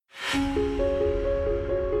Hi,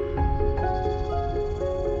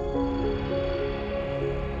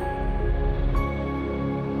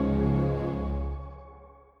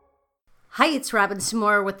 it's Robin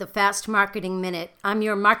Samora with the Fast Marketing Minute. I'm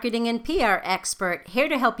your marketing and PR expert, here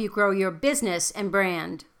to help you grow your business and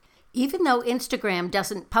brand. Even though Instagram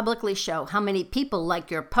doesn't publicly show how many people like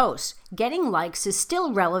your posts, getting likes is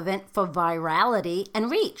still relevant for virality and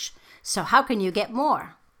reach. So how can you get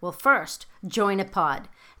more? Well, first, join a pod.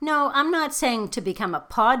 No, I'm not saying to become a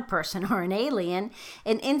pod person or an alien.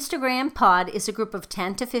 An Instagram pod is a group of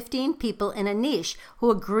 10 to 15 people in a niche who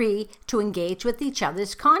agree to engage with each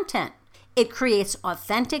other's content. It creates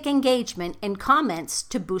authentic engagement and comments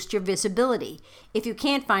to boost your visibility. If you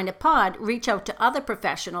can't find a pod, reach out to other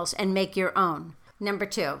professionals and make your own. Number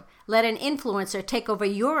 2, let an influencer take over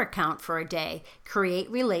your account for a day.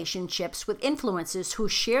 Create relationships with influencers who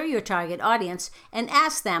share your target audience and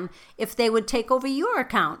ask them if they would take over your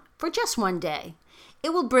account for just one day.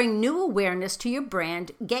 It will bring new awareness to your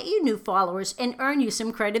brand, get you new followers, and earn you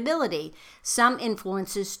some credibility. Some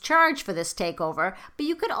influencers charge for this takeover, but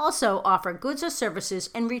you could also offer goods or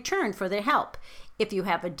services in return for their help. If you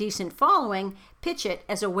have a decent following, pitch it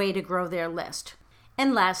as a way to grow their list.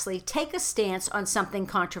 And lastly, take a stance on something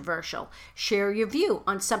controversial. Share your view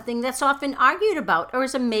on something that's often argued about or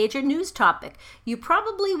is a major news topic. You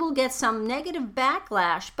probably will get some negative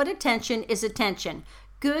backlash, but attention is attention.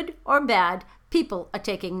 Good or bad, people are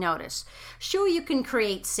taking notice. Sure, you can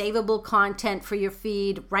create savable content for your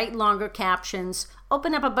feed, write longer captions,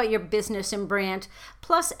 open up about your business and brand,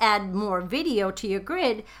 plus add more video to your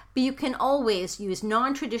grid, but you can always use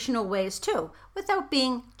non-traditional ways too, without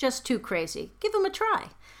being just too crazy. Give them a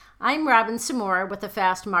try. I'm Robin Samora with the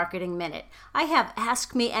Fast Marketing Minute. I have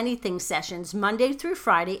Ask Me Anything sessions Monday through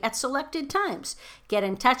Friday at selected times. Get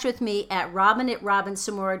in touch with me at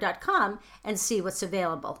robin@robinsamora.com and see what's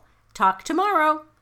available. Talk tomorrow.